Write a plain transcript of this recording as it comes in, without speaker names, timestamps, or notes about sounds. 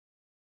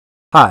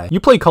Hi, you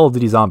play Call of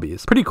Duty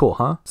Zombies. Pretty cool,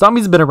 huh?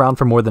 Zombies have been around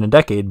for more than a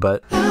decade,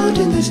 but How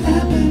did this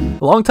happen?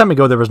 a long time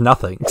ago there was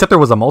nothing. Except there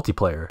was a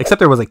multiplayer. Except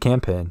there was a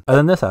campaign. And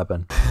then this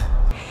happened.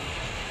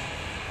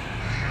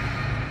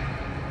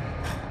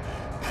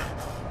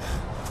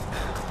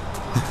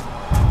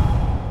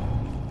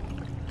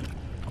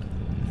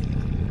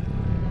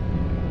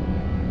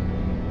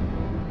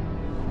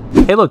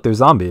 Hey look, there's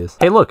zombies.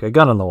 Hey look, a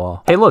gun on the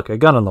wall. Hey look, a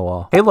gun on the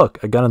wall. Hey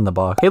look, a gun in the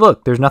box. Hey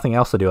look, there's nothing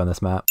else to do on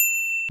this map.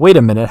 Wait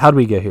a minute, how do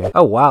we get here?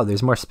 Oh wow,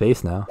 there's more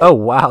space now. Oh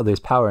wow, there's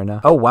power now.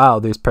 Oh wow,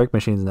 there's perk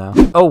machines now.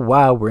 Oh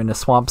wow, we're in a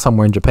swamp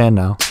somewhere in Japan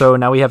now. So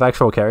now we have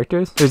actual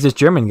characters? There's this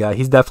German guy,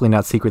 he's definitely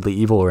not secretly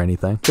evil or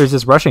anything. There's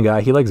this Russian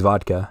guy, he likes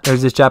vodka.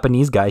 There's this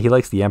Japanese guy, he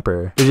likes the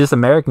Emperor. There's this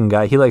American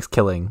guy, he likes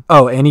killing.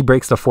 Oh, and he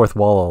breaks the fourth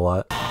wall a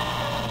lot.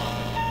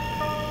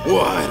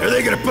 What? Are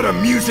they gonna put a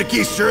music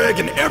Easter egg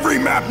in every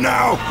map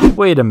now?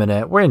 Wait a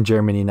minute, we're in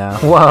Germany now.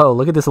 Whoa,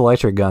 look at this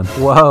electric gun.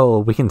 Whoa,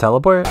 we can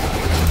teleport?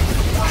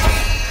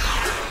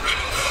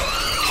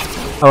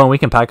 Oh, and we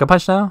can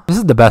pack-a-punch now? This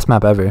is the best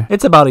map ever.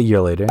 It's about a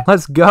year later.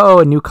 Let's go,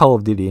 a new Call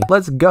of Duty.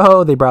 Let's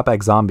go, they brought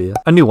back zombies.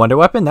 A new wonder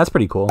weapon? That's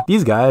pretty cool.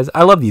 These guys,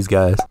 I love these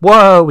guys.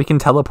 Whoa, we can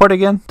teleport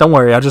again? Don't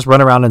worry, I'll just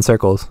run around in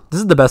circles.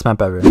 This is the best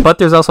map ever. But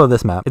there's also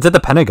this map. It's at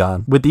the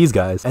Pentagon with these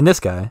guys and this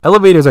guy.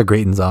 Elevators are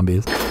great in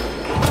zombies.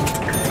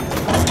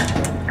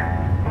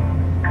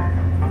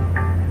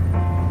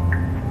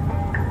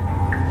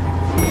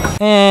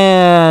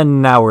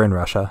 And now we're in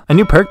Russia. A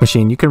new perk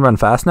machine, you can run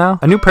fast now.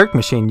 A new perk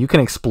machine, you can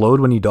explode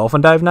when you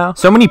dolphin dive now.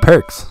 So many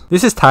perks.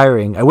 This is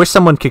tiring. I wish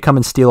someone could come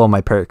and steal all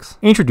my perks.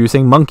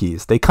 Introducing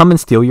monkeys. They come and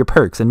steal your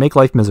perks and make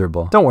life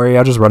miserable. Don't worry,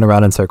 I'll just run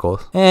around in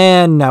circles.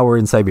 And now we're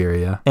in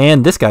Siberia.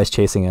 And this guy's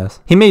chasing us.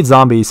 He made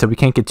zombies so we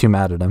can't get too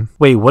mad at him.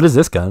 Wait, what is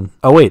this gun?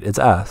 Oh wait, it's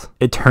ass.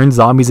 It turns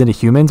zombies into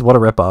humans? What a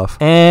ripoff.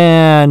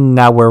 And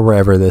now we're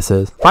wherever this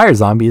is. Fire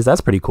zombies,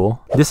 that's pretty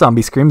cool. This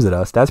zombie screams at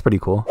us, that's pretty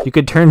cool. You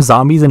could turn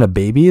zombies into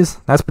babies?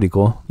 That's pretty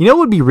cool. You know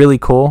what would be really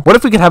cool? What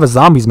if we could have a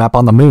zombies map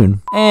on the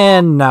moon?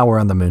 And now we're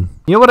on the moon.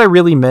 You know what I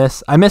really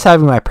miss? I miss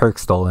having my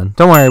perks stolen.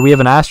 Don't worry, we have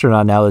an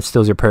astronaut now that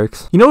steals your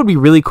perks. You know what would be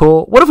really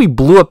cool? What if we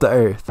blew up the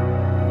Earth?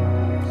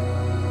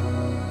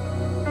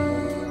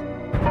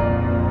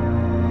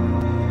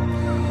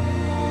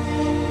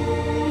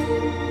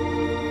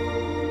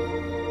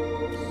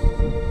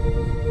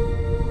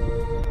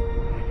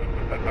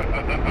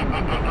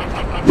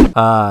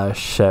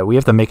 Shit, we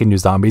have to make a new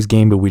zombies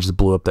game, but we just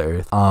blew up the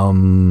Earth.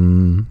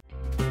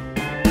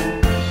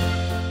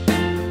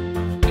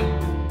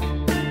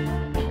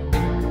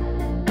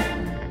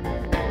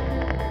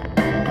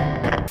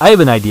 I have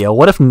an idea.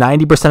 What if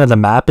 90% of the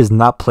map is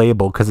not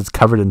playable because it's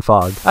covered in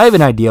fog? I have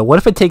an idea. What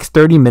if it takes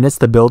 30 minutes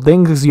to build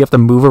things because you have to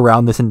move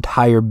around this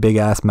entire big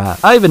ass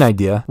map? I have an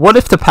idea. What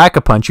if to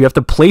pack-a-punch you have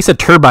to place a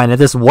turbine at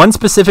this one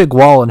specific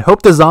wall and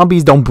hope the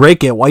zombies don't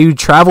break it while you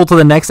travel to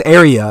the next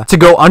area to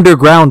go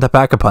underground to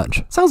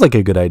pack-a-punch? Sounds like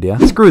a good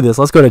idea. Screw this.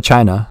 Let's go to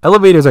China.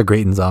 Elevators are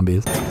great in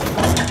zombies.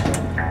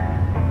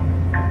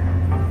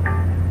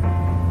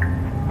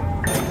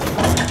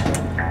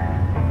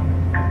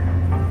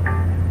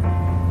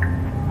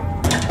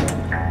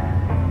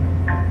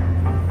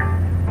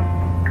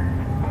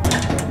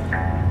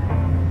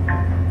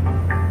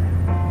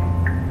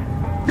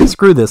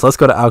 Screw this, let's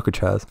go to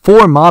Alcatraz. 4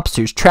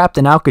 mobsters trapped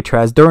in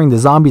Alcatraz during the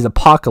zombies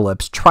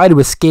apocalypse try to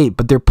escape,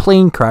 but their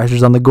plane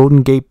crashes on the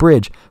Golden Gate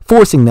Bridge,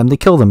 forcing them to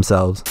kill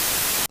themselves.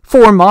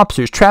 4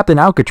 mobsters trapped in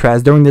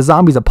Alcatraz during the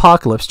zombies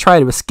apocalypse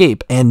try to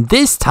escape, and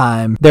this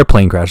time, their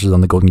plane crashes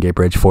on the Golden Gate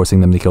Bridge, forcing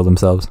them to kill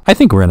themselves. I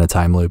think we're in a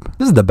time loop.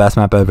 This is the best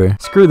map ever.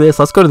 Screw this,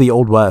 let's go to the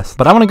Old West.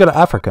 But I want to go to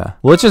Africa.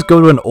 Well, let's just go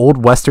to an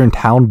old western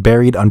town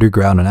buried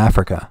underground in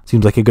Africa.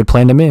 Seems like a good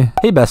plan to me.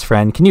 Hey best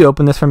friend, can you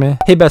open this for me?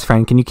 Hey best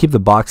friend, can you keep the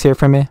box here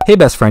for me? Hey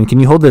best friend, can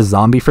you hold this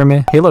zombie for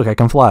me? Hey look, I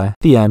can fly.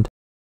 The end.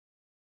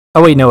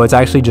 Oh wait, no, it's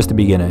actually just the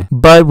beginning.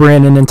 But we're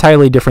in an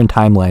entirely different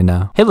timeline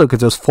now. Hey look, it's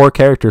those 4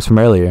 characters from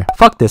earlier.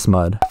 Fuck this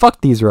mud. Fuck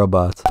these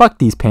robots. Fuck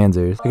these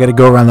panzers. I gotta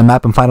go around the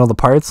map and find all the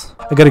parts.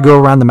 I gotta go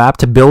around the map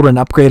to build and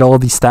upgrade all of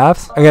these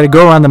staffs. I gotta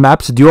go around the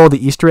map to do all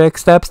the Easter egg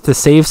steps to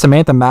save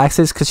Samantha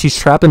Maxis because she's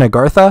trapped in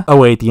Agartha. Oh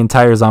wait, the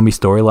entire zombie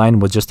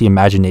storyline was just the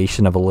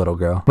imagination of a little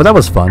girl. But that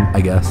was fun,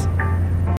 I guess.